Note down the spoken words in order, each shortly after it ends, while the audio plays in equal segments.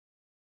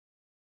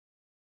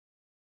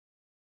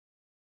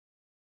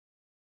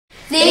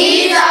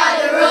These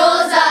are the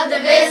rules of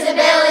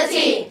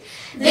divisibility.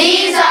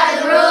 These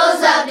are the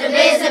rules of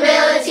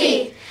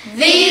divisibility.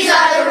 These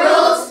are the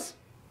rules.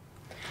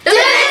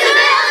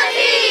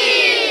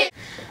 Divisibility!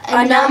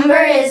 A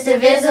number is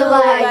divisible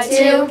by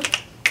 2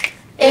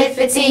 if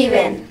it's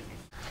even.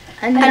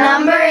 A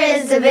number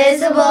is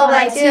divisible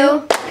by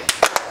 2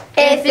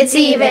 if it's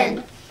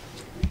even.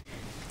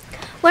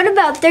 What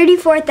about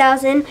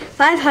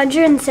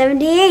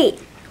 34,578?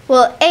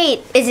 Well,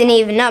 8 is an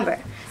even number,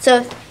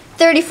 so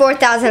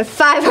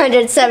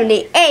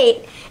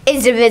 34,578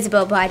 is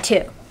divisible by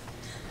 2.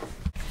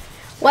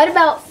 What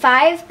about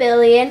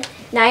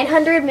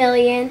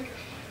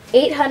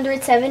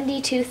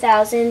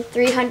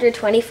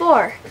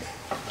 5,900,872,324?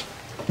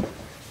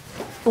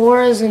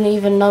 4 is an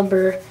even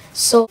number,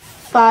 so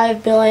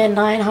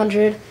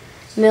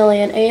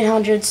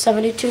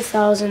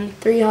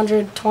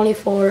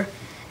 5,900,872,324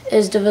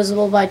 is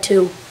divisible by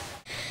 2.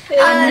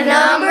 A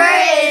number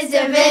is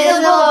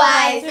divisible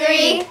by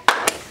 3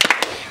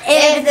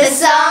 if the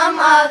sum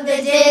of the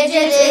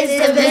digits is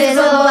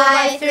divisible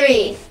by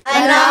 3.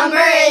 A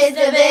number is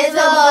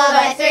divisible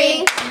by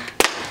 3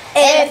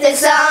 if the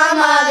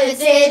sum of the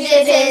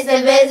digits is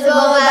divisible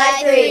by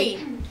 3.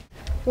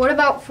 What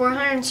about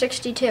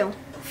 462?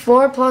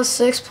 4 plus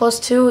 6 plus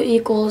 2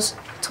 equals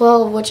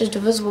 12, which is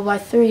divisible by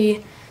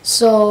 3,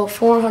 so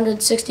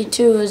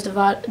 462 is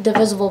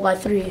divisible by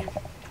 3.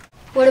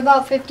 What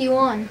about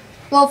 51?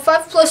 Well,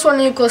 5 plus 1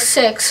 equals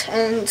 6,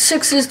 and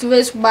 6 is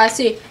divisible by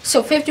 3,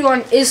 so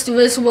 51 is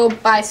divisible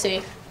by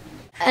 3.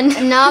 A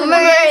number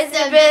is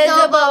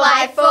divisible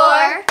by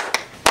 4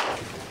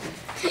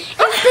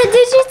 if the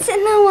digits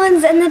in the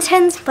ones and the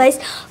tens place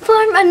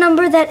form a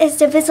number that is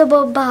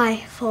divisible by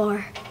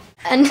 4.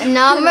 A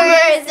number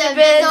is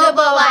divisible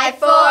by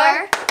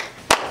 4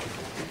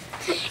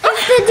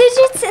 if the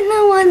digits in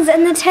the ones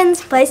and the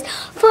tens place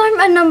form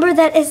a number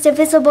that is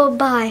divisible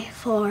by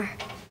 4.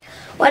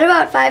 What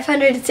about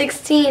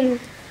 516?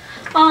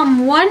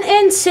 1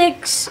 and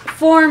 6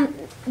 form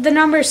the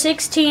number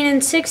 16,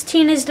 and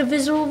 16 is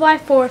divisible by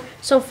 4,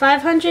 so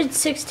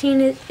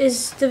 516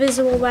 is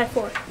divisible by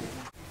 4.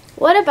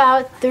 What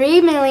about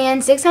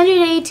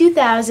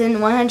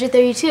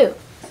 3,682,132?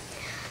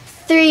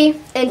 3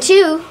 and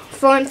 2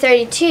 form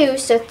 32,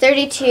 so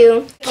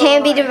 32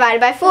 can be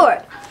divided by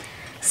 4.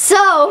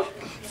 So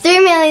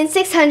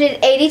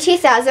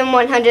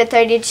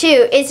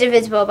 3,682,132 is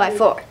divisible by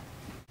 4.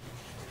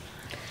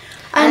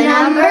 A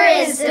number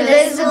is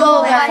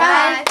divisible by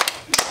 5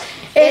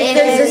 if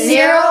there's a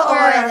 0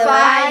 or a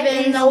 5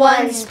 in the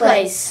ones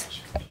place.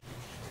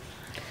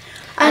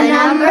 A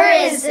number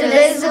is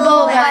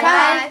divisible by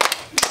 5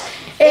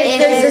 if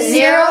there's a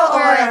 0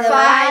 or a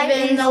 5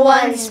 in the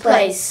ones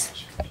place.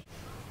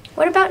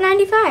 What about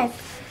 95?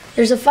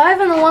 There's a 5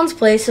 in the ones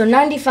place, so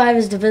 95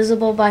 is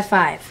divisible by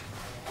 5.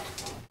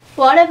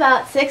 What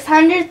about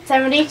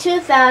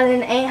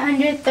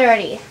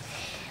 672,830?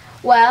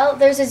 Well,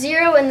 there's a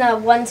 0 in the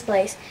ones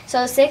place,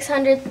 so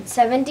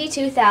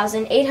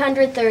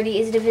 672,830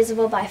 is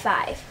divisible by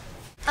 5.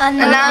 A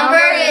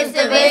number is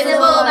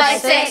divisible by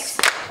 6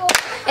 if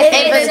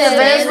it's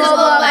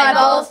divisible by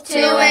both 2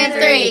 and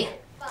 3.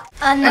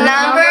 A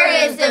number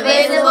is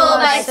divisible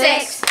by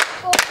 6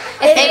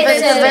 if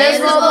it's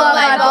divisible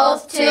by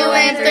both 2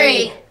 and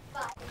 3.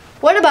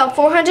 What about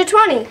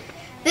 420?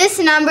 This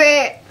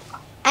number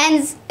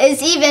is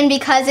even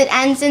because it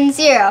ends in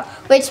 0,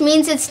 which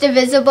means it's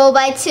divisible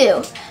by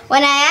 2.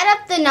 When I add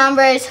up the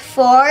numbers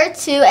 4,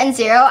 2, and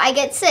 0, I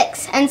get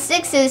 6, and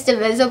 6 is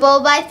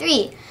divisible by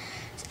 3.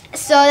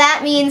 So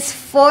that means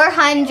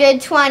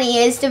 420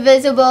 is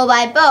divisible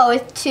by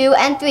both 2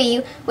 and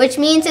 3, which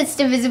means it's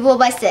divisible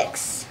by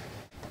 6.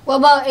 What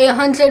about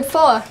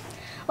 804?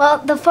 Well,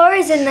 the 4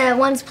 is in the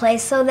ones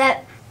place, so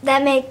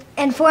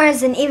and 4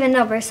 is an even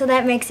number, so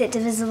that makes it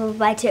divisible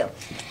by 2.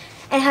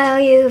 And how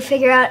you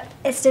figure out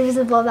it's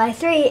divisible by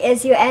 3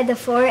 is you add the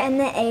 4 and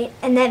the 8,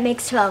 and that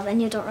makes 12, and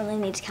you don't really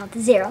need to count the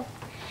 0.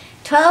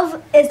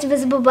 12 is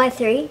divisible by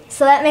 3,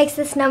 so that makes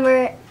this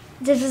number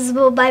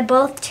divisible by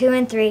both 2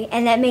 and 3,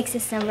 and that makes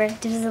this number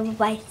divisible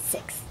by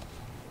 6.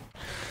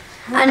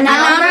 A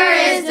number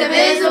is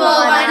divisible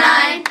by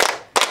 9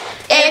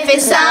 if the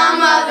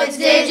sum of its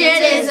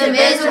digits is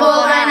divisible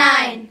by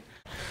 9.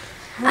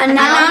 A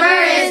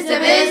number is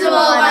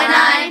divisible by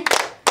 9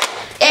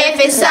 if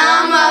the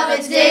sum of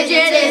its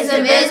digits is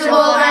divisible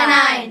by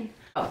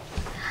 9.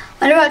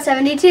 What about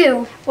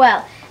 72?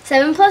 Well,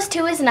 7 plus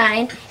 2 is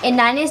 9, and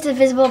 9 is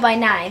divisible by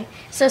 9,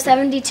 so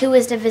 72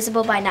 is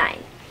divisible by 9.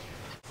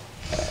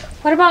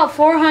 What about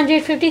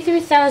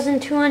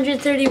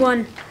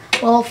 453,231?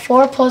 Well,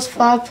 4 plus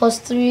 5 plus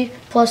 3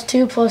 plus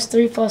 2 plus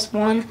 3 plus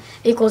 1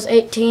 equals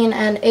 18,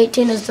 and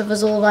 18 is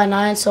divisible by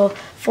 9, so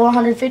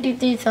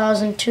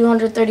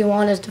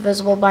 453,231 is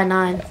divisible by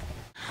 9.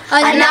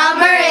 A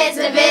number is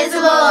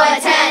divisible by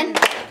 10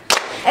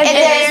 if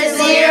there's a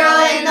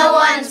 0 in the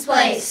ones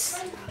place.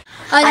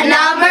 A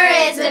number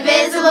is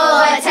divisible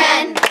by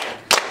 10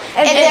 if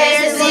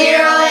there's a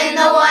 0 in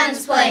the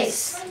ones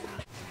place.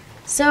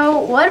 So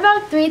what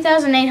about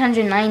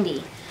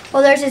 3,890?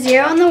 Well, there's a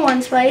 0 in the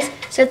ones place,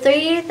 so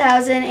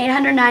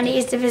 3,890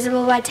 is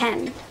divisible by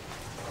 10.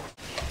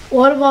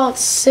 What about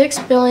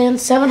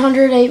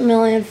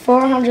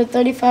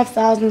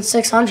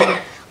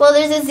 6,708,435,600? Well,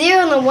 there's a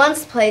 0 in the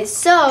ones place,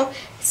 so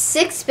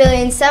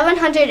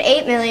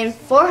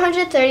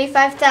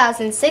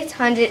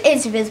 6,708,435,600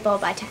 is divisible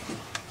by 10.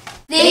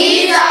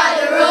 These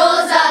are the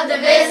rules of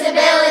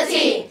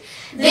divisibility.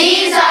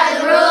 These are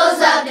the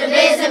rules of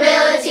divisibility.